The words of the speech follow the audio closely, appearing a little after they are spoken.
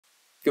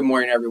Good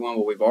morning, everyone.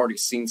 Well, we've already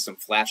seen some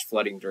flash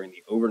flooding during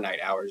the overnight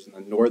hours in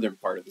the northern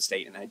part of the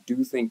state, and I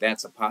do think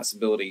that's a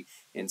possibility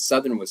in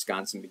southern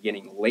Wisconsin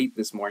beginning late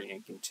this morning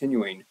and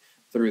continuing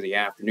through the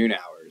afternoon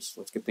hours.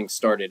 Let's get things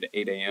started at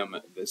 8 a.m.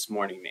 this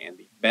morning, and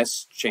the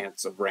best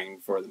chance of rain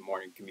for the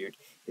morning commute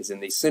is in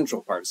the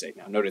central part of the state.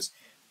 Now, notice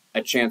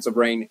a chance of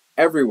rain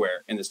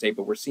everywhere in the state,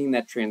 but we're seeing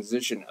that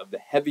transition of the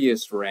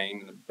heaviest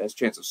rain, the best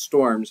chance of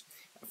storms,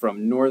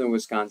 from northern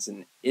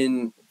Wisconsin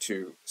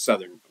into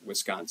southern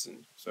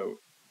Wisconsin. So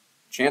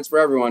chance for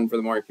everyone for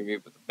the morning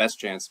commute, but the best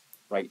chance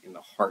right in the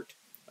heart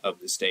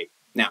of the state.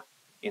 Now,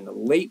 in the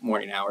late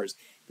morning hours,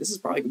 this is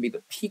probably going to be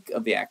the peak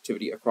of the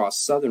activity across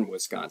southern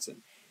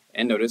Wisconsin.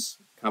 And notice,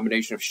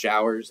 combination of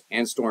showers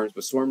and storms,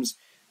 but storms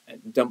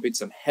dumping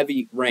some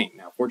heavy rain.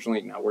 Now,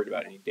 fortunately, not worried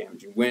about any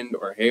damaging wind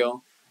or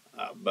hail,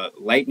 but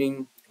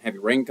lightning, heavy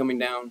rain coming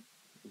down,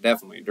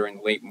 definitely during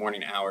the late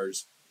morning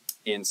hours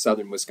in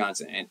southern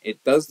Wisconsin. And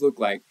it does look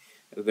like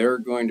there are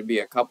going to be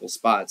a couple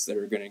spots that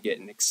are going to get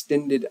an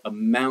extended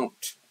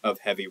amount of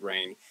heavy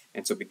rain.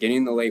 And so beginning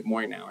in the late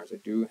morning hours, I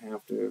do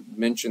have to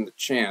mention the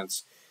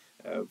chance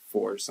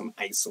for some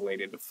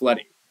isolated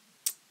flooding.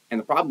 And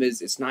the problem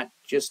is it's not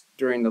just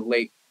during the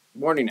late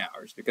morning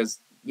hours because,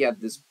 yeah,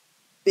 this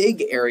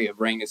big area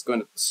of rain is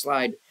going to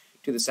slide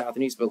to the south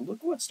and east, but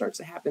look what starts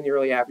to happen in the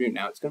early afternoon.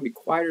 Now, it's going to be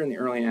quieter in the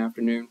early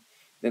afternoon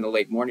than the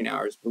late morning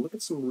hours, but look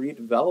at some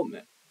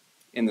redevelopment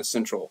in the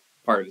central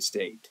part of the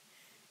state.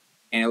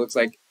 And it looks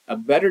like a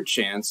better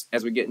chance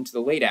as we get into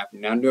the late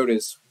afternoon. Now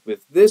notice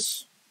with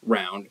this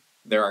round,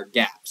 there are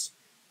gaps.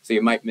 So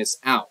you might miss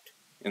out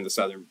in the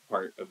southern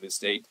part of the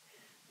state,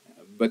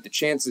 but the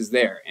chance is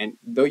there. And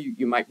though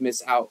you might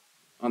miss out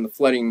on the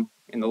flooding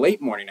in the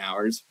late morning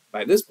hours,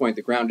 by this point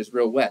the ground is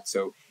real wet.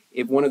 So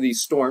if one of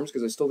these storms,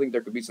 because I still think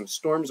there could be some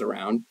storms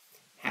around,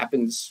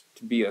 happens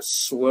to be a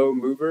slow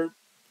mover,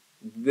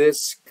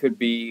 this could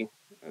be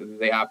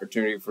the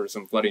opportunity for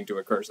some flooding to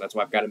occur. So that's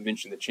why I've got to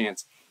mention the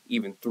chance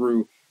even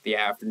through the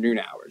afternoon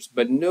hours.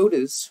 But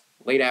notice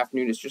late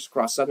afternoon is just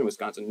across southern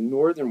Wisconsin.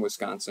 Northern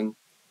Wisconsin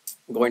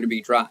going to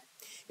be dry.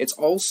 It's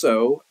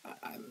also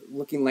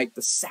looking like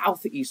the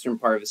southeastern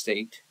part of the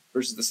state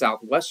versus the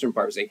southwestern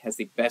part of the state has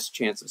the best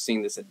chance of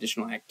seeing this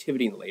additional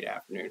activity in the late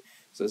afternoon.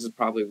 So this is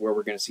probably where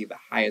we're going to see the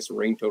highest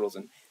rain totals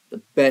and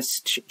the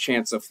best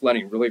chance of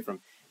flooding, really from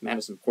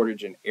Madison,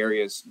 Portage, and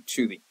areas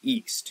to the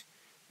east.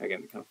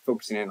 Again, kind of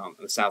focusing in on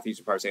the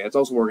southeastern part of the state. That's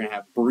also where we're going to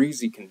have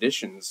breezy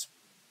conditions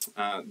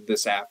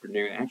this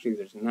afternoon. Actually,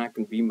 there's not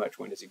going to be much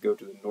wind as you go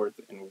to the north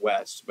and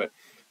west, but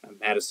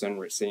Madison,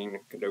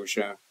 Racine,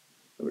 Kenosha,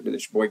 over to the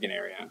Sheboygan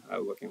area,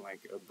 looking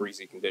like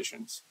breezy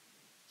conditions.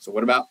 So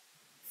what about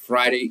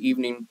Friday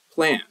evening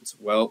plans?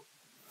 Well,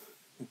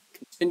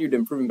 continued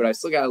improving, but I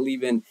still got to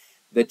leave in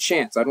the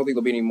chance. I don't think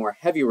there'll be any more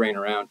heavy rain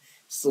around.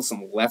 Still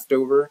some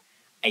leftover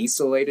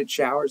isolated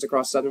showers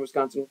across southern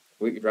Wisconsin,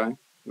 completely dry,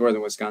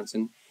 northern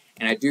Wisconsin,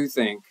 and I do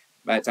think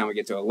by the time we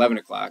get to 11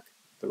 o'clock,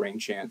 the rain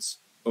chance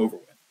over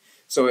with.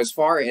 So as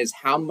far as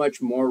how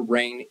much more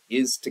rain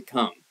is to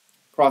come,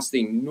 across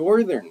the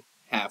northern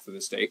half of the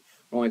state,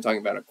 we're only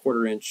talking about a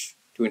quarter inch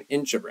to an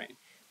inch of rain.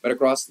 But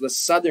across the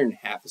southern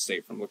half of the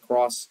state, from La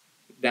Crosse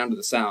down to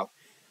the south,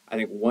 I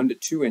think 1 to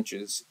 2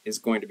 inches is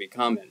going to be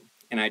common.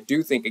 And I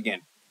do think,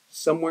 again,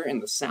 somewhere in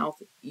the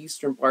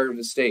southeastern part of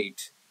the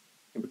state,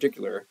 in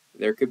particular,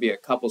 there could be a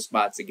couple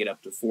spots that get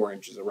up to 4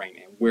 inches of rain.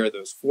 And where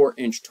those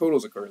 4-inch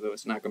totals occur, though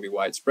it's not going to be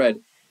widespread,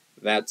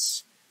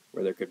 that's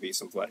where there could be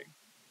some flooding.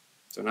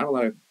 So not a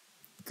lot of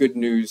good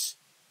news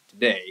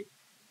today.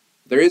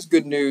 There is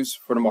good news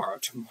for tomorrow.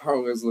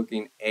 Tomorrow is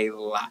looking a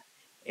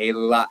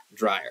lot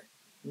drier.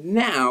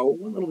 Now,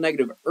 one little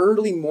negative,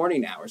 early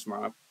morning hours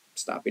tomorrow. I'm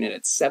stopping it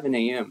at 7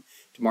 a.m.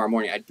 tomorrow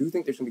morning. I do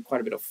think there's going to be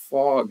quite a bit of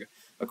fog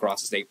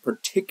across the state,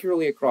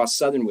 particularly across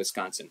southern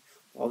Wisconsin.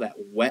 All that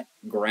wet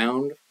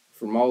ground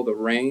from all the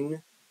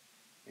rain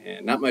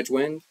and not much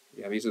wind.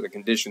 Yeah, these are the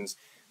conditions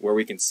where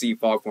we can see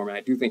fog form. And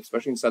I do think,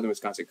 especially in southern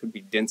Wisconsin, it could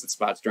be dense at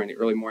spots during the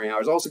early morning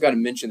hours. Also got to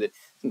mention that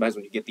sometimes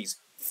when you get these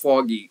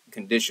foggy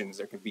conditions,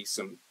 there can be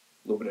a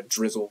little bit of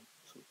drizzle,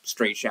 some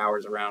stray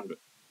showers around, but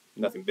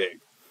nothing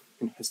big.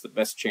 And that's the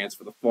best chance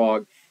for the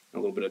fog and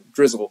a little bit of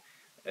drizzle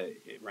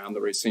around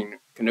the Racine,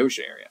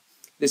 Kenosha area.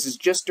 This is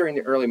just during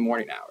the early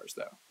morning hours,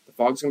 though. The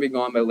fog's going to be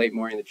gone by late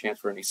morning. The chance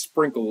for any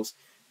sprinkles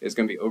is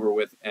going to be over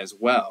with as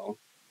well.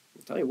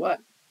 I'll tell you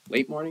what,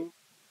 late morning,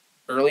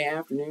 early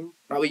afternoon,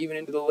 probably even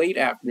into the late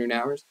afternoon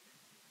hours,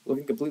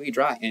 looking completely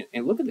dry.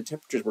 And look at the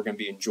temperatures we're going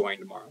to be enjoying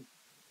tomorrow.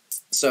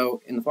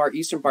 So in the far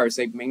eastern part,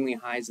 say mainly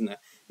highs in the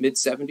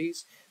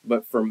mid-70s,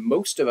 but for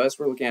most of us,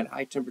 we're looking at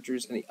high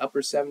temperatures in the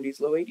upper 70s,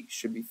 low 80s.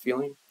 Should be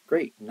feeling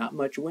great. Not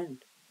much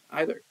wind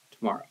either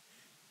tomorrow.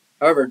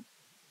 However,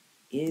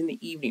 in the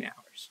evening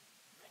hours,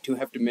 I do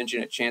have to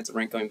mention a chance of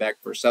rain coming back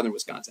for southern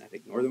Wisconsin. I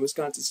think northern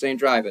Wisconsin staying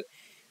dry, but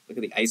look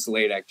at the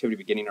isolated activity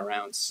beginning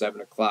around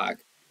 7 o'clock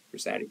for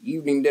Saturday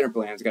evening dinner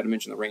plans. I've got to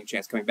mention the rain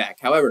chance coming back.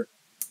 However,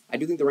 I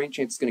do think the rain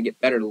chance is going to get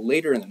better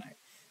later in the night.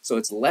 So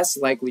it's less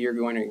likely you're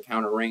going to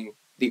encounter rain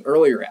the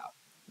earlier out.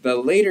 The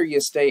later you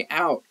stay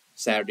out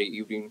Saturday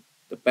evening,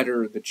 the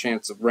better the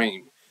chance of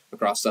rain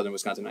across southern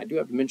Wisconsin. I do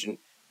have to mention,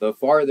 the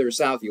farther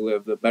south you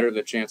live, the better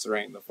the chance of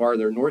rain. The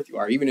farther north you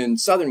are, even in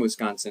southern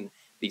Wisconsin,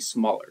 the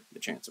smaller the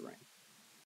chance of rain.